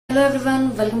Hello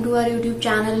everyone, welcome to our YouTube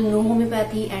channel No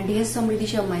Homeopathy, and yes, Samriddhi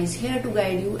Sharma is here to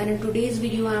guide you. And in today's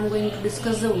video I am going to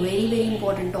discuss a very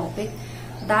important topic,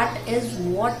 that is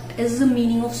what is the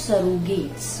meaning of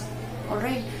surrogates.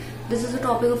 Alright, this is a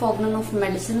topic of organ of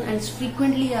medicine and it's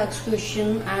frequently asked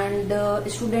question,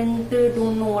 and students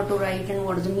don't know what to write and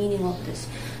what is the meaning of this.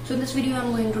 So in this video I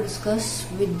am going to discuss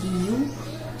with you.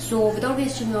 So without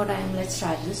wasting your time, let's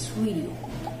start this video.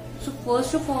 So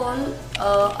first of all,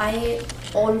 I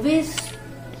always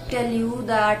tell you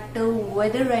that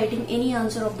whether writing any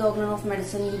answer of the organ of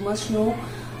medicine, you must know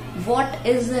what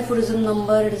is the aphorism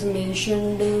number it is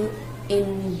mentioned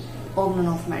in organ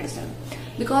of medicine,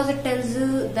 because it tells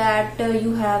you that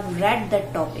you have read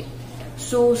that topic.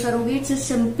 So surrogates is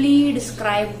simply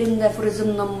described in the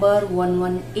aphorism number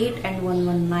 118 and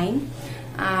 119,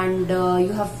 and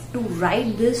you have to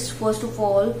write this first of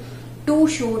all to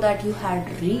show that you had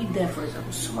read the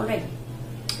aphorisms. Alright,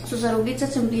 so surrogates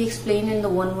are simply explained in the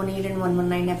 118 and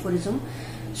 119 aphorism.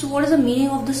 So what is the meaning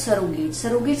of the surrogate?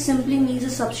 Surrogate simply means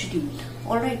a substitute.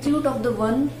 Alright, substitute of the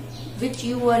one which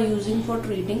you are using for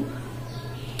treating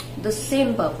the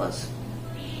same purpose.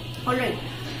 Alright,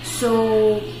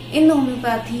 so in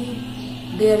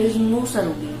homeopathy there is no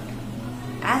surrogate.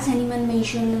 As Hahnemann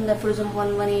mentioned in the aphorism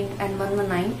 118 and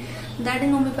 119, that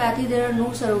in homeopathy there are no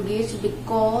surrogates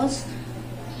because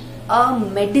a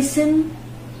medicine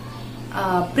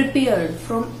prepared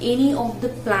from any of the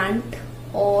plant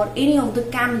or any of the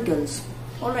chemicals,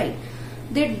 alright,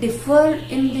 they differ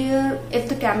in their,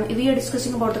 if we are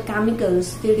discussing about the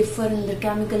chemicals, they differ in their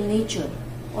chemical nature,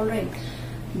 alright,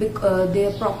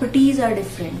 their properties are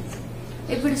different.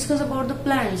 If we discuss about the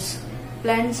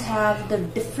plants have the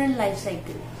different life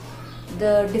cycle,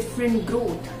 the different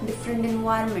growth, different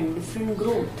environment, different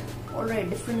growth, alright,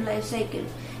 different life cycle,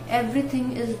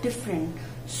 everything is different.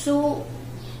 So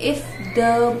if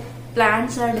the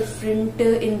plants are different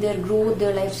in their growth,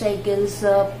 their life cycles,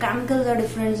 chemicals are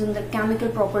different in their chemical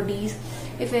properties,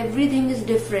 if everything is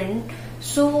different,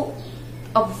 so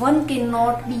one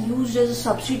cannot be used as a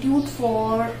substitute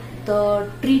for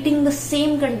the treating the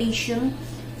same condition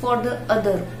for the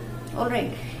other.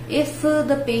 Alright, if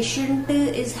the patient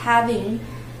is having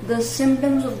the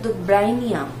symptoms of the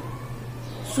brainia,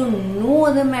 so no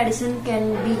other medicine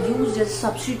can be used as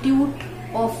substitute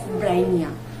of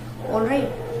brainia. Alright,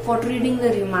 for treating the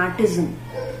rheumatism,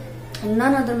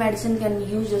 none other medicine can be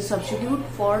used as substitute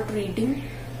for treating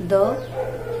the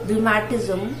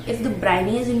rheumatism. If the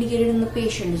brainia is indicated in the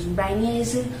patient, if brainia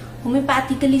is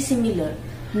homeopathically similar,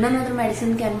 none other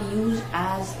medicine can be used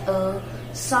as a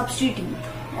substitute.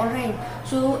 Alright,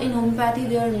 so in homeopathy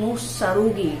there are no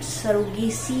surrogates.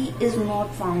 Surrogacy is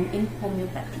not found in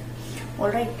homeopathy.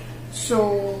 Alright,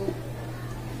 so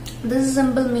this is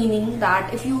simple meaning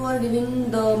that if you are giving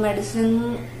the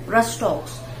medicine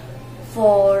Rustox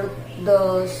for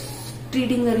the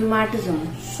treating the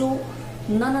rheumatism, so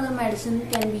none other medicine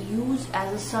can be used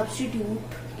as a substitute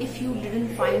if you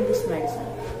didn't find this medicine.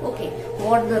 Okay,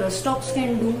 what the Rustox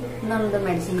can do, none other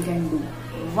medicine can do.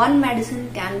 One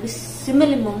medicine can be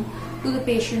similar to the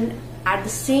patient at the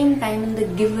same time in the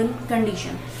given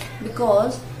condition,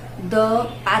 because the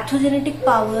pathogenetic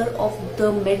power of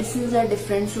the medicines are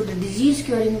different, so the disease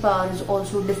curing power is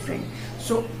also different.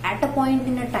 So at a point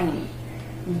in a time,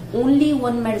 only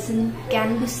one medicine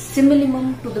can be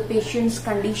similar to the patient's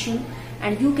condition,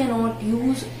 and you cannot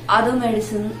use other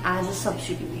medicine as a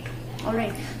substitute.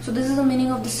 Alright, so this is the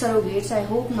meaning of the surrogates. I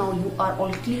hope now you are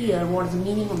all clear what is the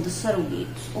meaning of the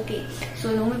surrogates. Okay,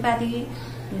 so in homeopathy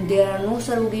there are no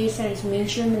surrogates and it's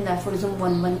mentioned in the aphorism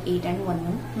 118 and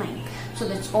 119. So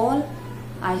that's all.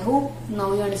 I hope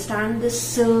now you understand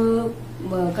this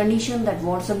condition, that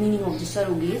what's the meaning of the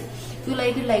surrogate. If you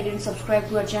like it and subscribe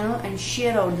to our channel and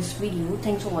share out this video.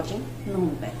 Thanks for watching No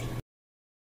Homeopathy.